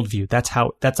his worldview. That's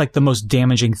the most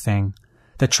damaging thing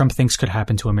that Trump thinks could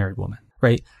happen to a married woman,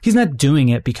 right? He's not doing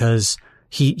it because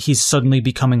he's suddenly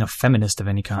becoming a feminist of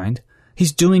any kind.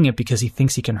 He's doing it because he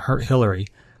thinks he can hurt Hillary.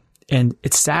 And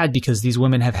it's sad because these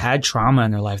women have had trauma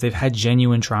in their life. They've had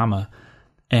genuine trauma,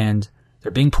 and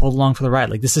they're being pulled along for the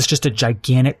ride. This is just a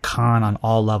gigantic con on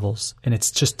all levels, and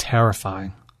it's just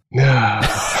terrifying.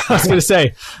 I was going to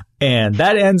say, and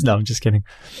that ends. No, I'm just kidding.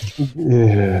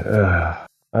 Yeah,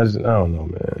 I don't know,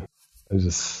 man.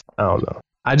 I don't know.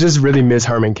 I just really miss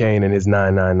Herman Cain and his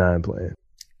 999 plan.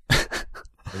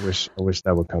 I wish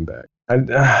that would come back. I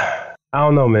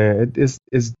don't know, man. It's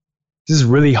just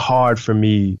really hard for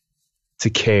me to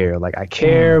care. I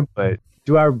care, but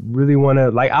do I really want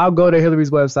to? I'll go to Hillary's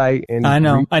website and I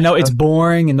know it's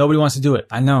boring and nobody wants to do it.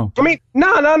 I know. I mean,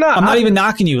 no. I'm not even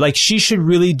knocking you. She should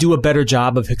really do a better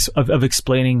job of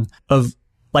explaining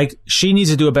she needs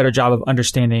to do a better job of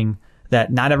understanding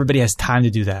that not everybody has time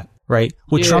to do that, right?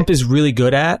 What Trump is really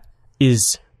good at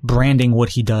is branding what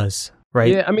he does,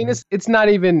 right? Yeah, I mean, it's not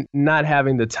even not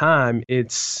having the time.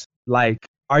 It's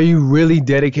are you really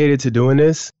dedicated to doing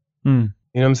this? You know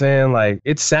what I'm saying?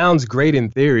 It sounds great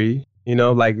in theory.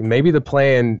 Maybe the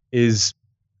plan is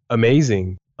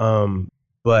amazing.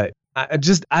 But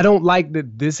I don't like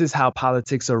that this is how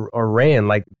politics are ran.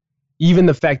 Even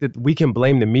the fact that we can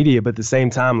blame the media, but at the same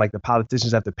time, the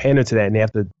politicians have to pander to that,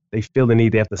 and they feel the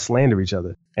need, they have to slander each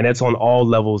other. And that's on all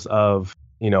levels of,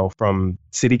 from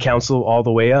city council all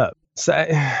the way up. So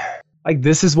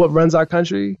this is what runs our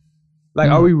country.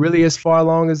 Are we really as far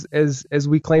along as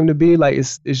we claim to be?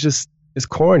 It's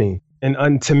corny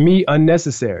and to me,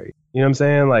 unnecessary. You know what I'm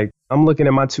saying? I'm looking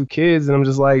at my 2 kids and I'm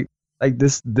just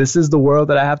this is the world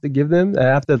that I have to give them. I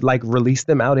have to release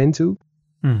them out into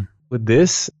with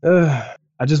this. I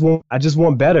just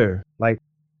want better.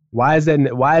 Why is that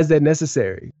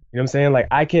necessary? You know what I'm saying? Like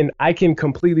I can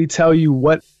completely tell you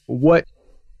what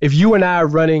if you and I are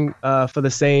running for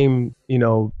the same,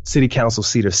 city council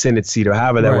seat or Senate seat or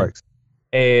however that works.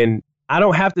 And I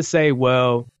don't have to say,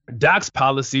 well, Doc's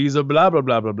policies are blah, blah,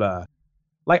 blah, blah, blah.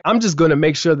 Like, I'm just going to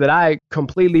make sure that I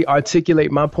completely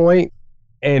articulate my point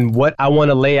and what I want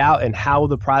to lay out and how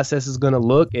the process is going to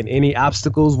look and any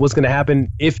obstacles, what's going to happen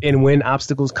if and when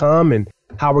obstacles come and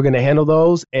how we're going to handle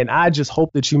those. And I just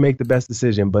hope that you make the best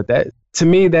decision. But that, to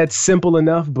me, that's simple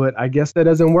enough. But I guess that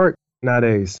doesn't work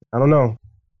nowadays. I don't know.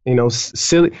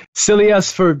 Silly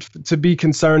us to be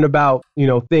concerned about,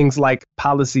 things like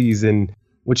policies and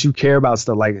what you care about,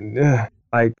 stuff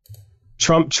like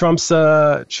Trump's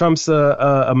a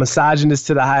misogynist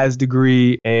to the highest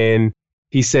degree, and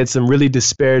he said some really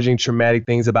disparaging, traumatic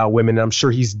things about women. And I'm sure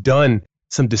he's done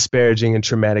some disparaging and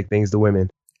traumatic things to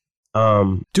women.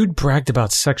 Dude bragged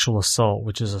about sexual assault,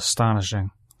 which is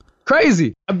astonishing.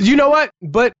 Crazy. You know what?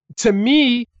 But to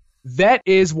me, that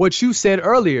is what you said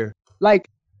earlier. Like,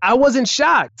 I wasn't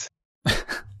shocked.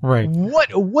 Right.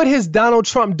 What has Donald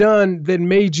Trump done that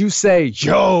made you say,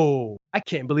 yo, I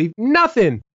can't believe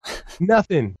nothing?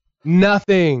 Nothing.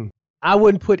 I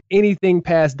wouldn't put anything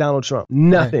past Donald Trump.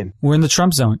 Nothing. Right. We're in the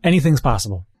Trump zone. Anything's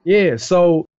possible. Yeah.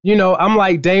 So, I'm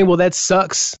like, dang, well, that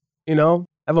sucks. I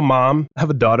have a mom, I have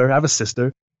a daughter, I have a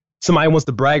sister. Somebody wants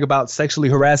to brag about sexually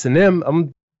harassing them.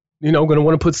 I'm, going to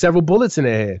want to put several bullets in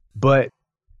their head. But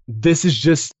this is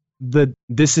just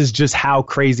how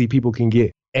crazy people can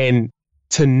get. And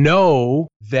to know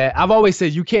that I've always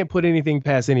said you can't put anything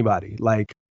past anybody.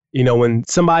 Like, when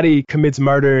somebody commits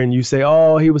murder and you say,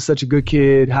 oh, he was such a good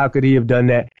kid, how could he have done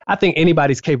that? I think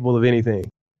anybody's capable of anything.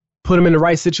 Put them in the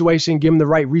right situation, give them the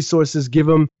right resources, give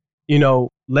them,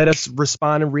 let us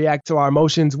respond and react to our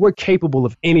emotions. We're capable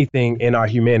of anything in our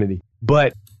humanity.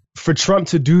 But for Trump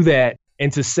to do that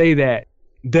and to say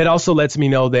that also lets me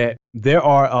know that there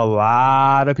are a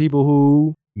lot of people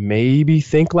who maybe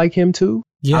think like him too.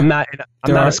 Yeah, I'm not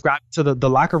ascribing to the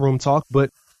locker room talk, but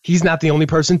he's not the only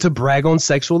person to brag on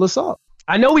sexual assault.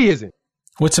 I know he isn't.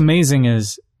 What's amazing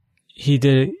is he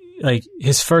did, like,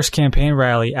 his first campaign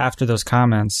rally after those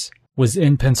comments was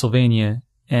in Pennsylvania,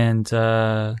 and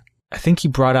I think he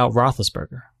brought out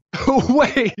Roethlisberger.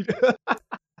 Wait.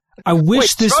 I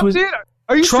wish this Trump was... Did?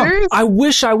 Are you Trump, serious? I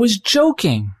wish I was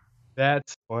joking.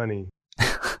 That's funny.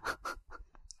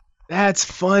 That's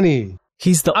funny.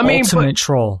 He's the ultimate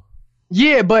troll.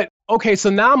 Yeah, but okay, so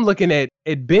now I'm looking at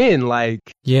Ben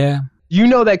like, yeah,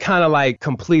 that kind of like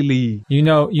completely,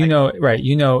 right?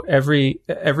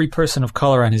 Every person of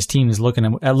color on his team is looking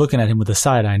at him with a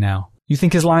side eye now. You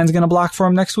think his line's gonna block for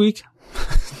him next week?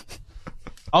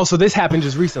 Oh, so this happened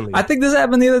just recently. I think this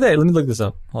happened the other day. Let me look this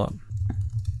up. Hold on.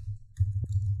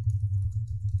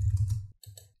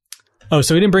 Oh,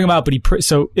 so he didn't bring him out, but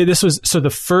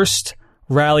the first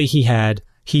rally he had.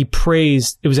 He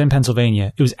praised, it was in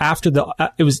Pennsylvania. It was after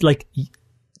it was like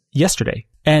yesterday.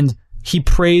 And he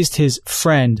praised his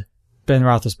friend, Ben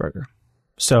Roethlisberger.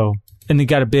 So, and he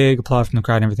got a big applause from the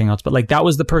crowd and everything else. But like, that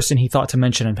was the person he thought to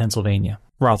mention in Pennsylvania,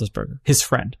 Roethlisberger, his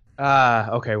friend.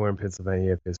 Okay, we're in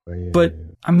Pennsylvania. But,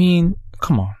 I mean,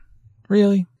 come on.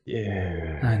 Really?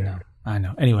 Yeah. I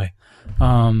know. Anyway.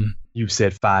 You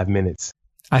said 5 minutes.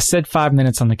 I said 5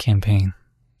 minutes on the campaign.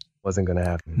 Wasn't going to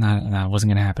happen. No, it wasn't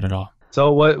going to happen at all.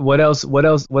 So what else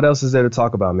is there to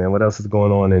talk about, man? What else is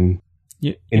going on in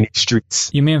the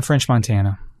streets? You mean French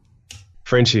Montana.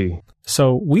 Frenchie.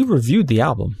 So we reviewed the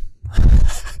album.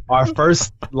 Our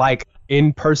first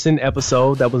in-person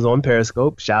episode that was on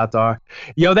Periscope. Shout out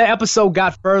to that episode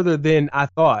got further than I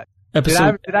thought. Did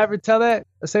I ever tell that?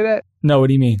 Or say that? No, what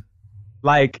do you mean?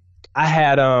 Like, I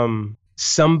had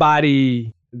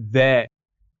somebody that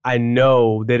I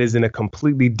know that is in a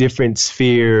completely different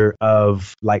sphere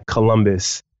of like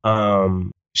Columbus.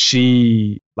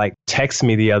 She like texted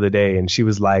me the other day and she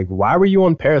was like, why were you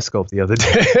on Periscope the other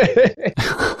day?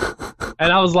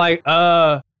 And I was like,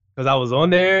 because I was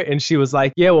on there, and she was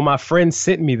like, yeah, well, my friend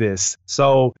sent me this.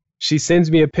 So she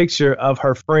sends me a picture of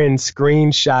her friend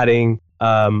screenshotting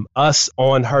us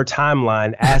on her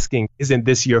timeline asking, isn't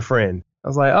this your friend? I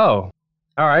was like, oh,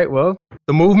 all right, well,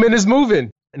 the movement is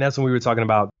moving. And that's when we were talking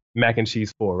about Mac and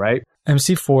Cheese 4, right?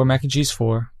 MC4, Mac and Cheese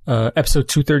 4, episode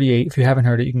 238. If you haven't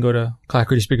heard it, you can go to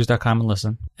classicradiospeakers.com and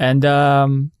listen. And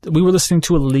we were listening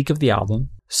to a leak of the album.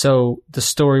 So the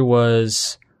story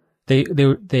was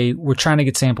they were trying to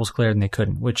get samples cleared and they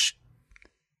couldn't, which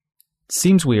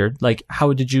seems weird. Like,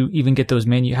 how did you even get those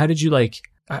how did you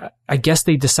I guess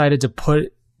they decided to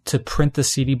print the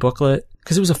CD booklet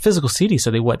because it was a physical CD. So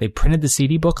they printed the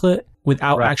CD booklet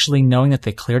without actually knowing that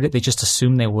they cleared it. They just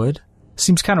assumed they would.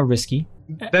 Seems kind of risky.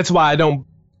 that's why I don't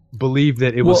believe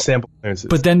that it was sample clearances.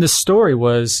 But then the story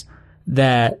was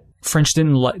that French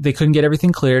they couldn't get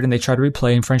everything cleared, and they tried to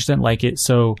replay, and French didn't like it,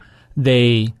 so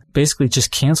they basically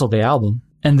just canceled the album.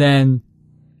 And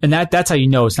that's how you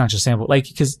know it's not just sample, like,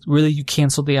 because really you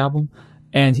canceled the album,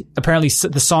 and apparently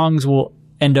the songs will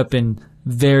end up in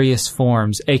various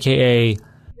forms, aka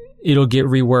it'll get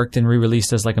reworked and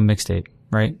re-released as like a mixtape,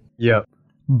 right? Yep.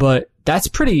 But that's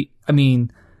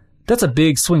that's a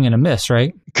big swing and a miss,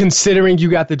 right? Considering you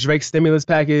got the Drake stimulus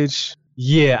package,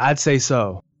 yeah, I'd say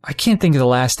so. I can't think of the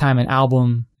last time an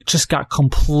album just got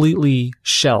completely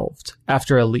shelved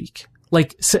after a leak.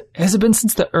 Like, has it been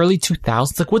since the early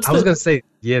 2000s? Like, I was going to say,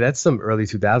 yeah, that's some early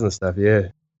 2000 stuff, yeah.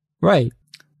 Right.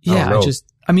 Yeah,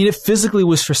 I mean, it physically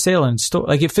was for sale in store.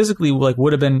 Like, it physically, like,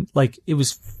 would have been, like, it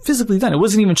was physically done. It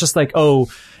wasn't even just like,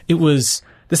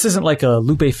 this isn't like a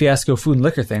Lupe Fiasco Food and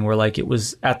Liquor thing where, like, it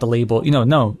was at the label.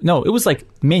 No, it was, like,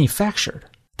 manufactured.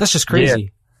 That's just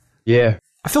crazy. Yeah.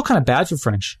 I feel kind of bad for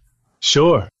French.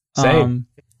 Sure. Same.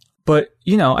 But,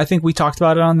 I think we talked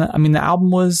about it the album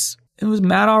was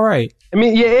mad all right. I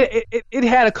mean, yeah, it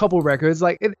had a couple records.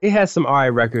 Like, it has some all right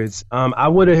records. I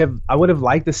would have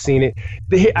liked to seen it.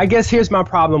 I guess here's my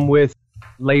problem with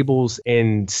labels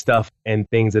and stuff and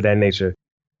things of that nature.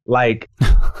 Like,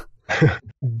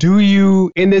 do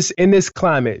you, in this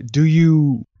climate, do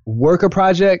you work a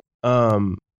project?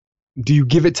 Do you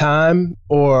give it time?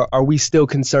 Or are we still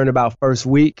concerned about first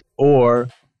week? Or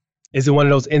is it one of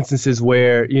those instances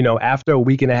where, after a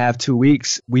week and a half, 2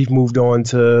 weeks, we've moved on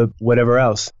to whatever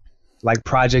else? Like,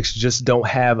 projects just don't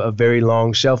have a very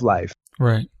long shelf life.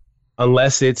 Right.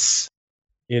 Unless it's,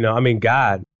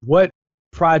 God, what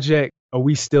project are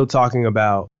we still talking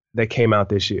about that came out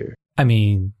this year? I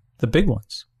mean, the big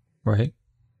ones, right?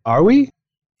 Are we?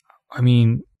 I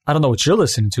mean, I don't know what you're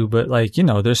listening to, but like,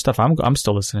 there's stuff I'm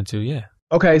still listening to, yeah.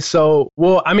 Okay, so,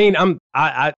 well, I mean,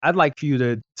 I'd like for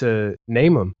you to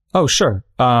name them. Oh, sure.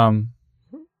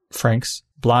 Frank's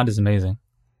Blonde is amazing.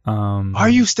 Are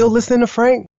you still listening to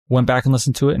Frank? Went back and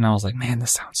listened to it, and I was like, man,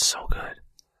 this sounds so good.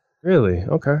 Really?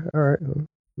 Okay. All right.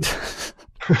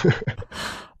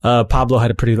 Pablo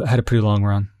had a pretty long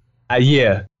run.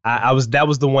 Yeah. That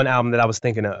was the one album that I was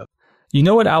thinking of. You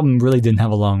know what album really didn't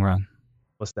have a long run?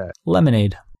 What's that?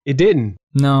 Lemonade. It didn't.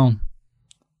 No.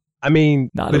 I mean,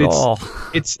 not at all.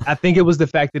 I think it was the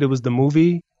fact that it was the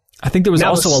movie. I think there was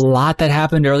also a lot that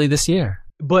happened early this year.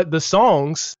 But the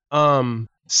songs,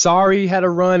 Sorry had a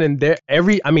run, and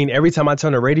every time I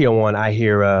turn the radio on, I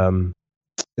hear,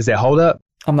 is that Hold Up?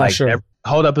 I'm not sure.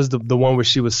 Hold Up is the one where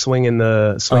she was swinging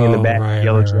the back, right,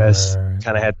 yellow dress,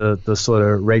 kind of had the sort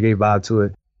of reggae vibe to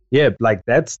it. Yeah, like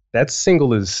that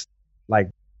single is like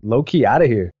low key out of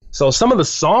here. So some of the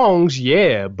songs,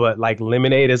 yeah, but like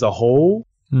Lemonade as a whole,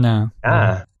 no.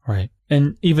 Right.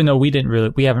 And even though we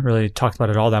haven't really talked about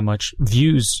it all that much,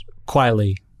 Views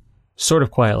sort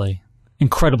of quietly,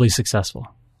 incredibly successful.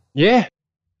 Yeah,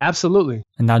 absolutely.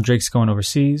 And now Drake's going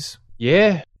overseas.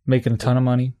 Yeah. Making a ton of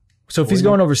money. So if he's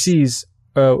going overseas,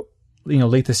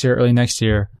 late this year, early next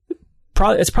year,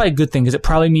 it's probably a good thing because it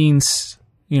probably means,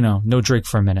 no Drake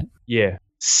for a minute. Yeah.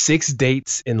 6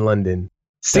 dates in London.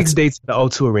 6 dates at the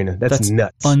O2 Arena. That's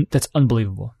nuts. That's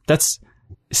unbelievable. That's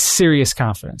serious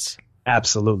confidence.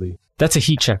 Absolutely. That's a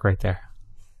heat check right there.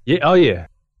 Yeah. Oh, yeah.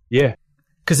 Yeah.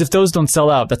 Because if those don't sell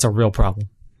out, that's a real problem.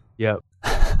 Yep.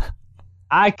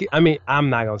 I mean, I'm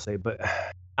not going to say, but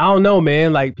I don't know,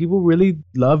 man. Like, people really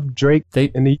love Drake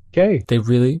in the UK. They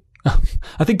really?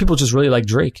 I think people just really like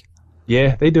Drake.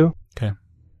 Yeah, they do. Okay.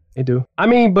 They do. I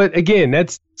mean, but again,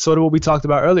 that's sort of what we talked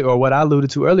about earlier, or what I alluded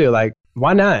to earlier. Like,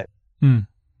 why not?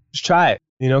 Just try it,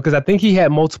 because I think he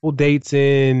had multiple dates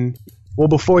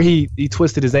before he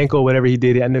twisted his ankle or whatever he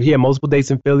did. I know he had multiple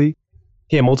dates in Philly.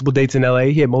 He had multiple dates in LA.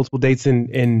 He had multiple dates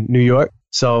in New York.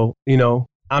 So,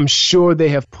 I'm sure they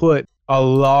have put a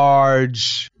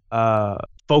large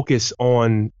focus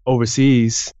on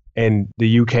overseas and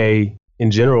the UK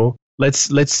in general.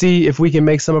 Let's see if we can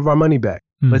make some of our money back.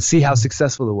 Let's see how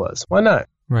successful it was. Why not?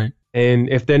 Right. And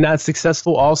if they're not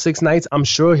successful all 6 nights, I'm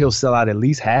sure he'll sell out at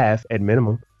least half at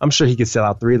minimum. I'm sure he could sell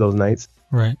out 3 of those nights.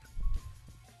 Right.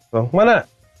 So why not?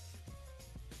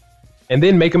 And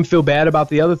then make him feel bad about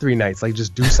the other 3 nights. Like,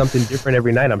 just do something different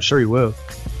every night. I'm sure he will.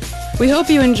 We hope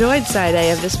you enjoyed Side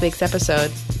A of this week's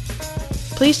episode.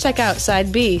 Please check out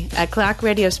Side B at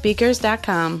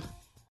clockradiospeakers.com.